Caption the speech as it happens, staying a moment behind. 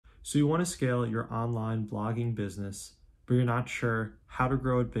So you want to scale your online blogging business, but you're not sure how to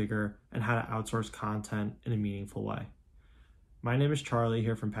grow it bigger and how to outsource content in a meaningful way. My name is Charlie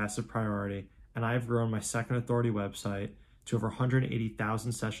here from Passive Priority, and I've grown my second authority website to over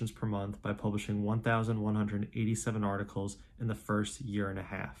 180,000 sessions per month by publishing 1,187 articles in the first year and a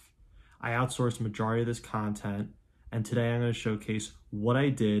half. I outsourced the majority of this content, and today I'm going to showcase what I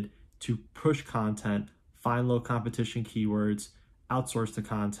did to push content, find low competition keywords, outsource the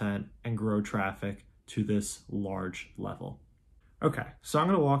content, and grow traffic to this large level. Okay, so I'm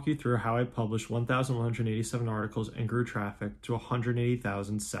going to walk you through how I published 1,187 articles and grew traffic to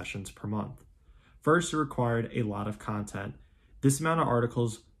 180,000 sessions per month. First, it required a lot of content. This amount of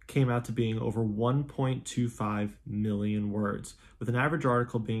articles came out to being over 1.25 million words, with an average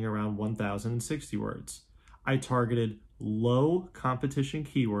article being around 1,060 words. I targeted low competition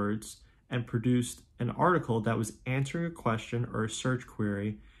keywords and produced an article that was answering a question or a search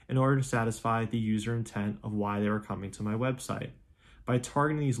query in order to satisfy the user intent of why they were coming to my website. By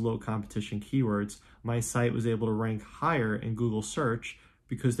targeting these low competition keywords, my site was able to rank higher in Google search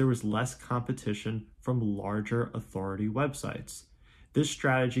because there was less competition from larger authority websites. This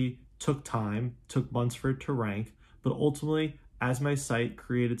strategy took time, took months for it to rank, but ultimately, as my site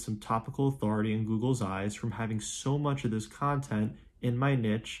created some topical authority in Google's eyes from having so much of this content in my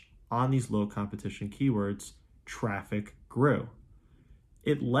niche on these low competition keywords, traffic grew.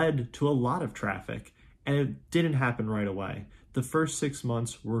 It led to a lot of traffic, and it didn't happen right away. The first 6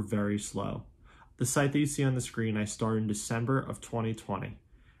 months were very slow. The site that you see on the screen, I started in December of 2020.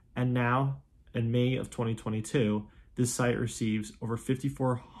 And now, in May of 2022, this site receives over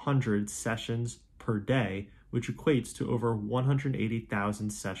 5,400 sessions per day, which equates to over 180,000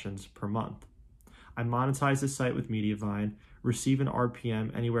 sessions per month. I monetize this site with Mediavine, receive an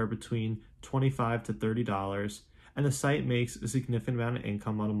RPM anywhere between $25 to $30, and the site makes a significant amount of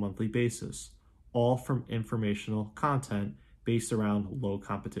income on a monthly basis, all from informational content based around low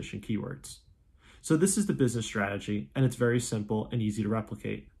competition keywords. So this is the business strategy, and it's very simple and easy to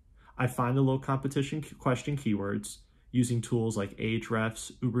replicate. I find the low competition question keywords using tools like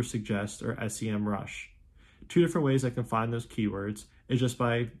Ahrefs, Ubersuggest, or SEMrush. Two different ways I can find those keywords is just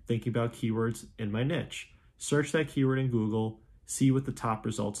by thinking about keywords in my niche. Search that keyword in Google, see what the top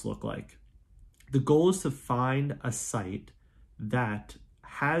results look like. The goal is to find a site that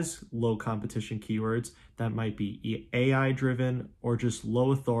has low competition keywords that might be AI driven or just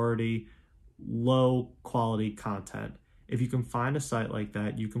low authority, low quality content. If you can find a site like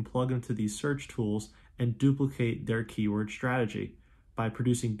that, you can plug into these search tools and duplicate their keyword strategy. By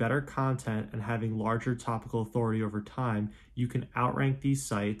producing better content and having larger topical authority over time, you can outrank these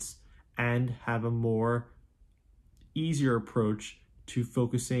sites and have a more easier approach to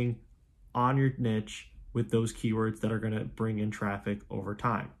focusing on your niche with those keywords that are going to bring in traffic over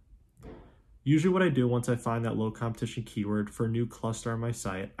time. Usually what I do once I find that low competition keyword for a new cluster on my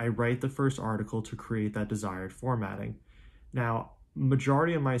site, I write the first article to create that desired formatting. Now,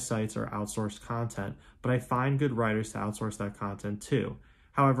 majority of my sites are outsourced content, but I find good writers to outsource that content too.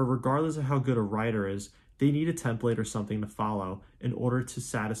 However, regardless of how good a writer is, they need a template or something to follow in order to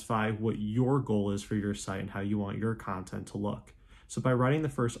satisfy what your goal is for your site and how you want your content to look. So by writing the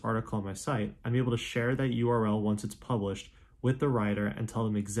first article on my site, I'm able to share that URL once it's published with the writer and tell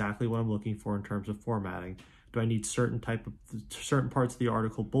them exactly what I'm looking for in terms of formatting. Do I need certain parts of the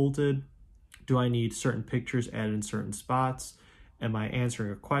article bolded? Do I need certain pictures added in certain spots? Am I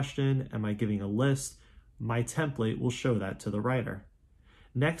answering a question? Am I giving a list? My template will show that to the writer.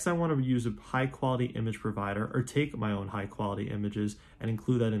 Next, I want to use a high quality image provider or take my own high quality images and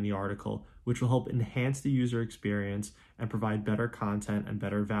include that in the article, which will help enhance the user experience and provide better content and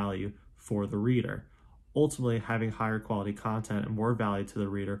better value for the reader. Ultimately, having higher quality content and more value to the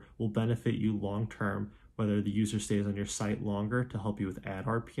reader will benefit you long term, whether the user stays on your site longer to help you with ad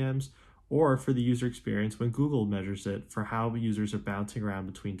RPMs, or for the user experience when Google measures it for how users are bouncing around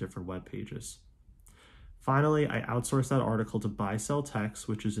between different web pages. Finally, I outsourced that article to BuySellText,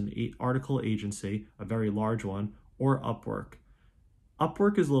 which is an article agency, a very large one, or Upwork.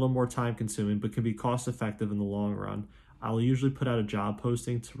 Upwork is a little more time consuming, but can be cost effective in the long run. I'll usually put out a job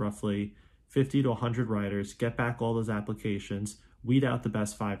posting to roughly 50 to 100 writers, get back all those applications, weed out the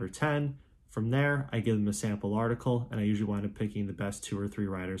best 5 or 10. From there, I give them a sample article, and I usually wind up picking the best 2 or 3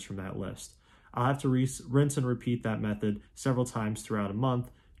 writers from that list. I'll have to rinse and repeat that method several times throughout a month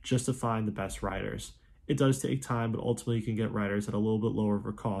just to find the best writers. It does take time, but ultimately you can get writers at a little bit lower of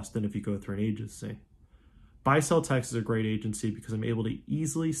a cost than if you go through an agency. BuySellText is a great agency because I'm able to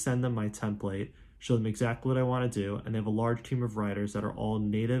easily send them my template, show them exactly what I want to do, and they have a large team of writers that are all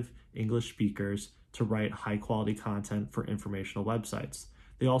native English speakers to write high quality content for informational websites.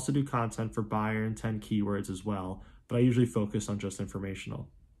 They also do content for buyer intent keywords as well, but I usually focus on just informational.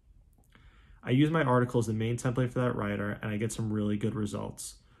 I use my article as the main template for that writer, and I get some really good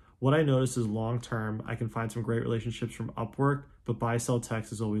results. What I notice is long-term, I can find some great relationships from Upwork, but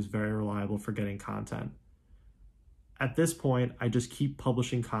BuySellText is always very reliable for getting content. At this point, I just keep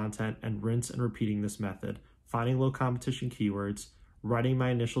publishing content and rinse and repeating this method, finding low competition keywords, writing my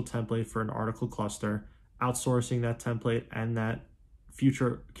initial template for an article cluster, outsourcing that template and that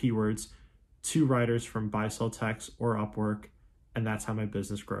future keywords to writers from BuySellText or Upwork, and that's how my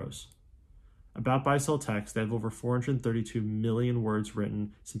business grows. About BuySellText, they have over 432 million words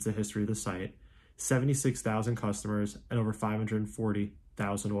written since the history of the site, 76,000 customers, and over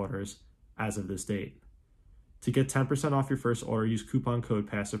 540,000 orders as of this date. To get 10% off your first order, use coupon code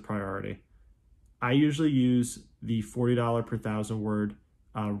Passive Priority. I usually use the $40 per 1,000 word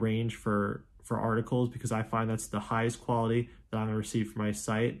range for articles because I find that's the highest quality that I'm going to receive from my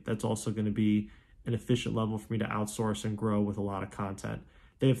site. That's also going to be an efficient level for me to outsource and grow with a lot of content.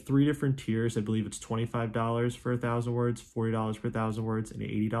 They have 3 different tiers. I believe it's $25 for 1,000 words, $40 per 1,000 words, and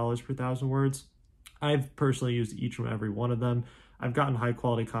 $80 per 1,000 words. I've personally used each and every one of them. I've gotten high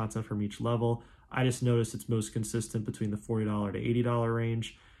quality content from each level. I just noticed it's most consistent between the $40 to $80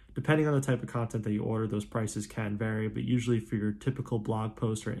 range. Depending on the type of content that you order, those prices can vary, but usually for your typical blog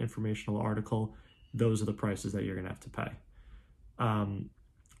post or informational article, those are the prices that you're gonna have to pay.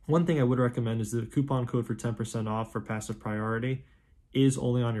 One thing I would recommend is the coupon code for 10% off for Passive Priority is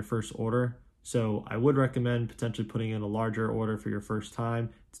only on your first order. So I would recommend potentially putting in a larger order for your first time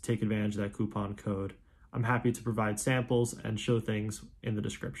to take advantage of that coupon code. I'm happy to provide samples and show things in the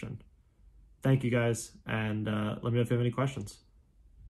description. Thank you guys, and let me know if you have any questions.